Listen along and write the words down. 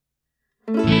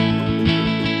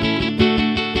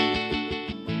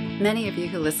Many of you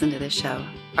who listen to this show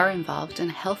are involved in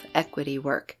health equity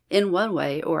work in one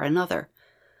way or another,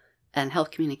 and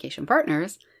Health Communication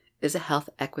Partners is a health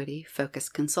equity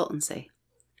focused consultancy.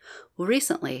 Well,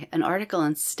 recently, an article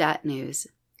in Stat News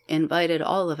invited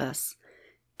all of us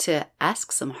to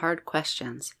ask some hard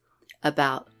questions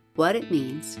about what it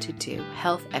means to do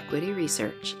health equity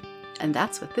research, and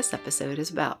that's what this episode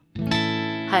is about.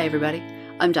 Hi, everybody.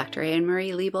 I'm Dr. Anne-Marie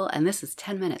Liebel, and this is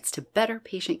 10 Minutes to Better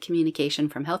Patient Communication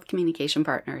from Health Communication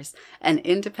Partners, an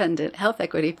independent health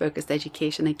equity-focused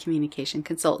education and communication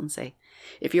consultancy.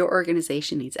 If your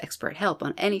organization needs expert help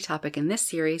on any topic in this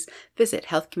series, visit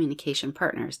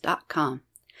healthcommunicationpartners.com.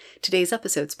 Today's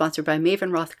episode is sponsored by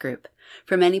Maven Roth Group.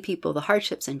 For many people, the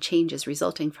hardships and changes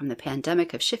resulting from the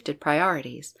pandemic have shifted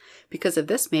priorities. Because of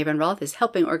this, Maven Roth is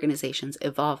helping organizations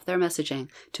evolve their messaging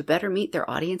to better meet their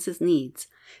audience's needs.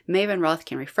 Maven Roth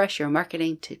can refresh your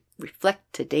marketing to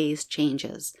reflect today's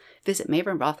changes. Visit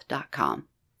mavenroth.com.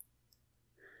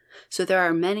 So there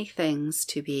are many things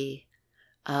to be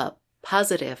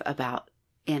positive about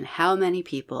in how many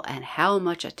people and how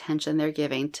much attention they're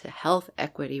giving to health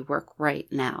equity work right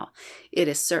now. It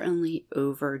is certainly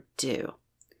overdue.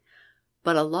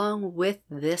 But along with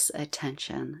this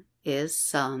attention is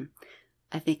some,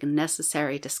 I think,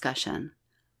 necessary discussion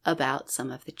about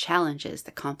some of the challenges, the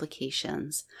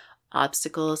complications,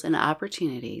 obstacles, and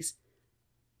opportunities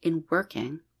in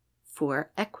working for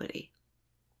equity.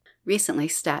 Recently,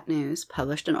 Stat News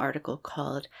published an article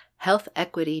called Health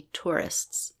Equity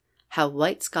Tourists: How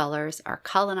White Scholars Are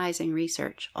Colonizing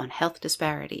Research on Health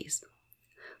Disparities.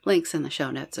 Links in the show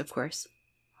notes, of course.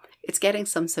 It's getting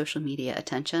some social media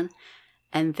attention,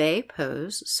 and they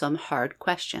pose some hard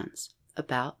questions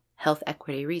about health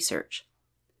equity research,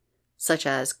 such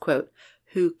as, quote,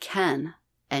 who can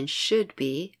and should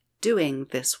be doing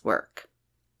this work?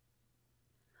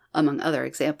 Among other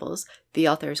examples, the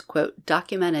authors, quote,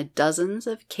 documented dozens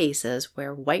of cases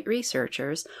where white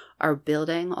researchers are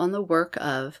building on the work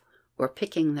of or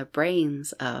picking the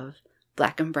brains of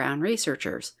Black and brown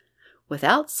researchers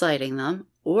without citing them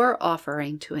or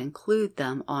offering to include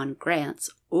them on grants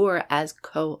or as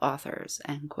co-authors,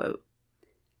 end quote.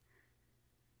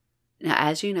 Now,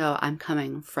 as you know, I'm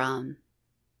coming from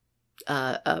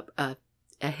a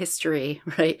history,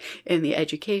 right, in the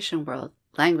education world,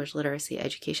 language literacy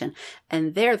education,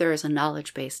 and there is a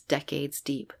knowledge base decades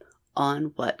deep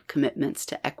on what commitments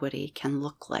to equity can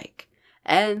look like,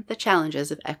 and the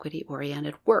challenges of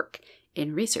equity-oriented work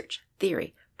in research,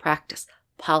 theory, practice,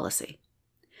 policy.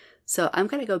 So I'm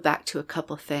going to go back to a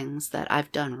couple things that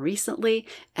I've done recently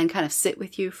and kind of sit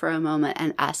with you for a moment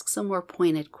and ask some more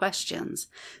pointed questions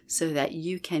so that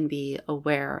you can be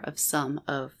aware of some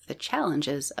of the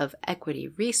challenges of equity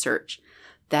research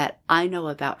that I know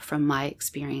about from my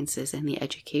experiences in the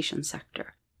education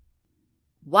sector.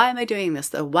 Why am I doing this,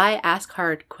 though? Why ask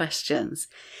hard questions?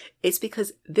 It's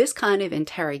because this kind of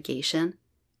interrogation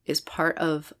is part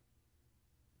of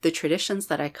the traditions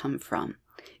that I come from.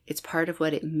 It's part of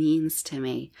what it means to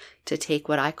me to take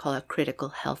what I call a critical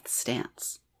health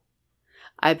stance.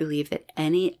 I believe that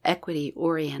any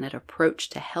equity-oriented approach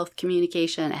to health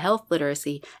communication, health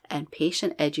literacy, and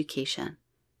patient education,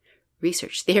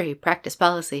 research, theory, practice,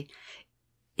 policy,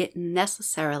 it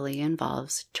necessarily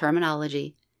involves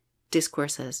terminology,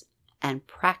 discourses, and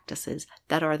practices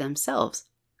that are themselves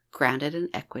grounded in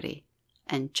equity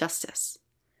and justice.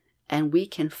 And we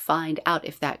can find out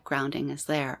if that grounding is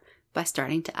there by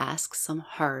starting to ask some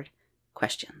hard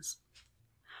questions.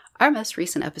 Our most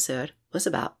recent episode was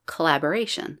about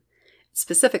collaboration,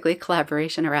 specifically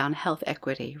collaboration around health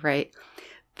equity, right?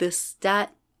 The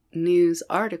Stat News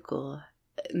article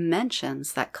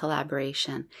mentions that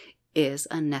collaboration is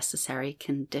a necessary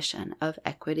condition of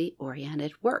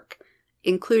equity-oriented work,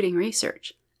 including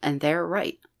research, and they're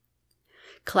right.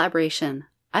 Collaboration,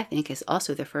 I think, is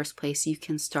also the first place you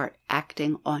can start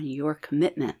acting on your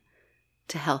commitment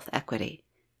to health equity,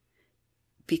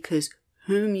 because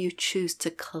whom you choose to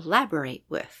collaborate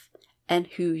with and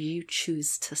who you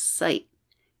choose to cite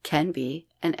can be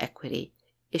an equity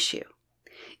issue.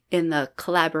 In the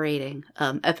collaborating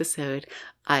episode,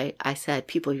 I said,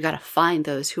 people, you got to find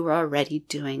those who are already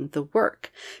doing the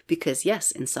work. Because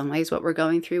yes, in some ways what we're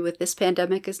going through with this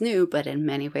pandemic is new, but in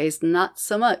many ways not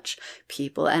so much.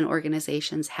 People and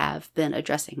organizations have been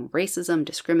addressing racism,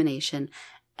 discrimination,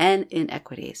 and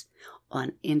inequities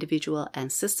on individual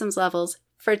and systems levels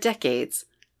for decades.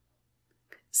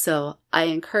 So I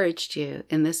encouraged you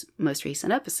in this most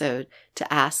recent episode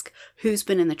to ask who's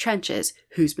been in the trenches,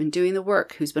 who's been doing the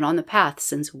work, who's been on the path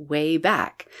since way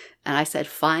back. And I said,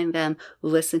 find them,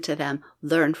 listen to them,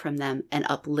 learn from them, and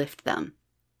uplift them.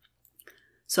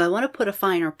 So I want to put a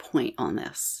finer point on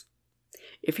this.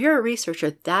 If you're a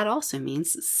researcher, that also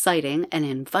means citing and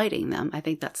inviting them. I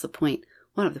think that's the point,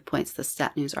 one of the points the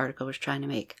Stat News article was trying to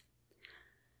make.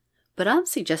 But I'm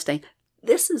suggesting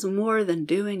this is more than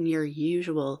doing your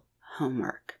usual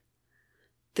homework.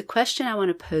 The question I want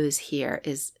to pose here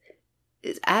is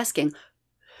asking,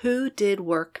 who did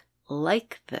work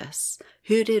like this?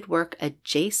 Who did work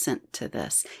adjacent to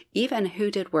this? Even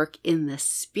who did work in the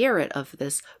spirit of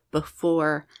this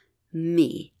before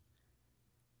me?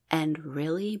 And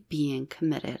really being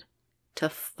committed to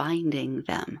finding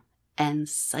them and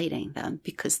citing them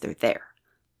because they're there.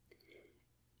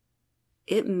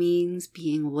 It means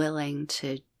being willing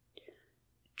to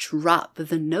drop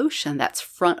the notion that's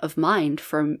front of mind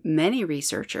for many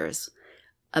researchers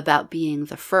about being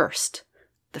the first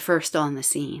on the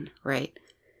scene, right?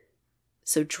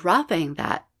 So dropping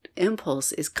that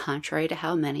impulse is contrary to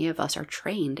how many of us are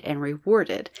trained and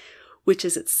rewarded, which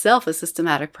is itself a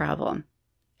systematic problem.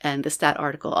 And the Stat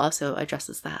article also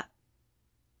addresses that.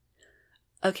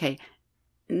 Okay,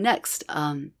 next,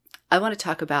 I want to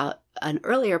talk about an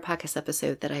earlier podcast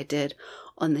episode that I did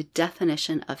on the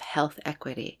definition of health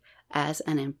equity as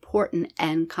an important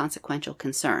and consequential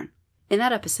concern. In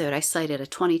that episode, I cited a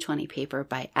 2020 paper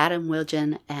by Adam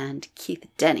Wilgen and Keith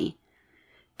Denny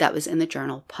that was in the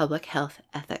journal Public Health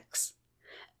Ethics.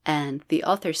 And the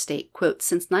authors state, quote,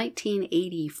 "Since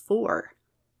 1984,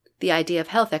 the idea of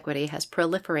health equity has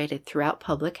proliferated throughout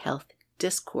public health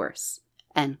discourse,"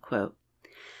 end quote.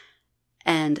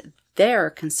 And they're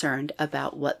concerned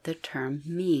about what the term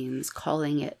means,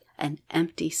 calling it an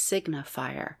empty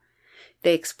signifier.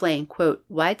 They explain, quote,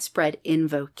 "Widespread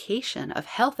invocation of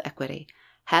health equity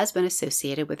has been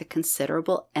associated with a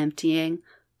considerable emptying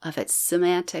of its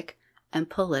semantic and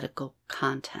political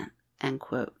content," end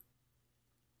quote.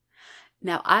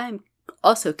 Now, I'm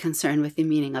also concerned with the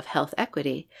meaning of health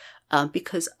equity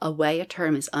because a way a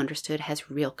term is understood has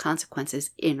real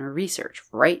consequences in research,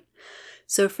 right?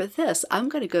 So for this, I'm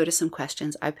going to go to some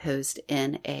questions I posed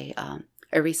in a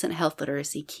recent health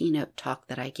literacy keynote talk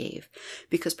that I gave,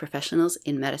 because professionals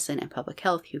in medicine and public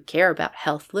health who care about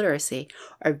health literacy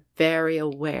are very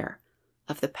aware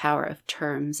of the power of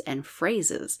terms and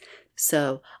phrases.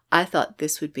 So I thought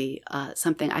this would be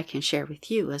something I can share with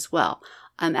you as well.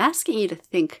 I'm asking you to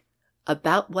think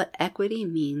about what equity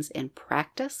means in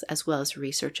practice as well as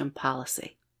research and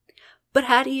policy. But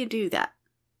how do you do that?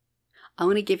 I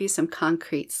want to give you some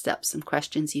concrete steps, some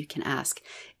questions you can ask.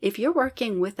 If you're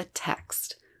working with a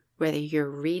text, whether you're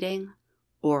reading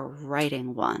or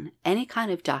writing one, any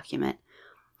kind of document,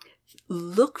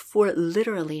 look for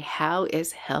literally how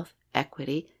is health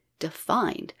equity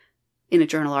defined. In a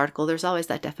journal article, there's always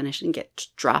that definition gets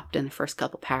dropped in the first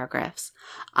couple paragraphs.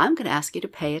 I'm going to ask you to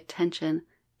pay attention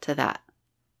to that.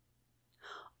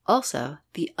 Also,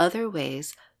 the other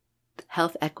ways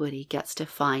health equity gets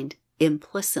defined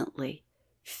implicitly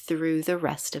through the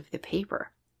rest of the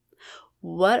paper.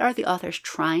 What are the authors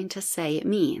trying to say it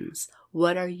means?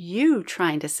 What are you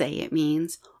trying to say it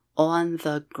means on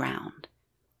the ground?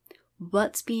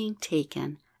 What's being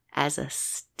taken as a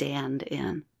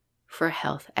stand-in for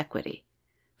health equity?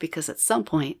 Because at some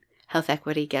point, health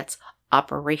equity gets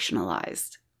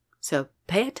operationalized. So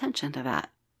pay attention to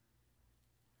that.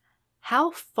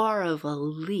 How far of a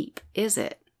leap is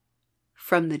it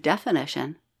from the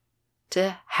definition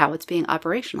to how it's being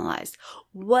operationalized?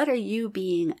 What are you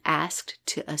being asked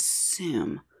to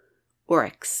assume or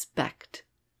expect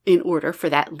in order for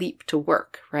that leap to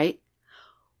work, right?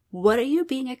 What are you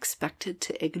being expected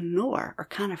to ignore or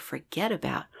kind of forget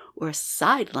about or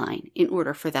sideline in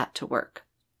order for that to work?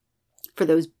 For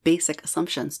those basic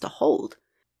assumptions to hold?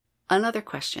 Another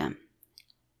question.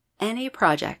 Any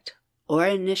project or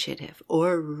initiative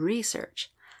or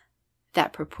research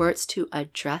that purports to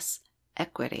address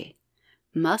equity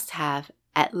must have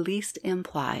at least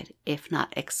implied, if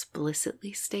not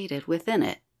explicitly stated within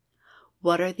it,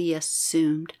 what are the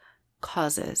assumed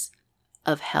causes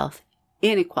of health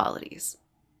inequalities.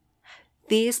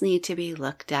 These need to be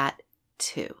looked at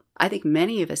too. I think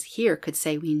many of us here could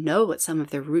say we know what some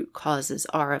of the root causes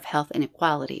are of health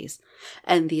inequalities,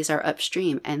 and these are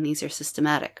upstream and these are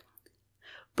systematic.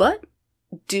 But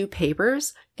do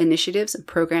papers, initiatives, and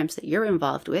programs that you're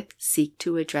involved with seek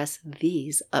to address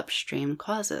these upstream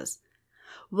causes?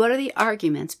 What are the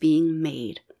arguments being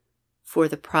made for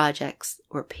the projects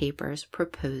or papers'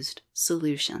 proposed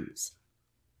solutions?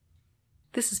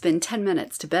 This has been 10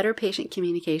 Minutes to Better Patient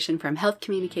Communication from Health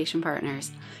Communication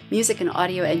Partners. Music and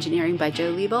audio engineering by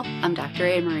Joe Liebel. I'm Dr.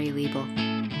 Anne-Marie Liebel.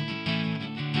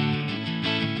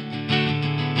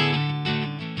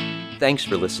 Thanks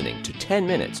for listening to 10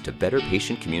 Minutes to Better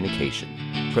Patient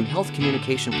Communication. from Health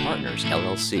Communication Partners,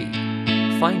 LLC.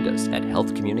 Find us at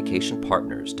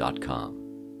healthcommunicationpartners.com.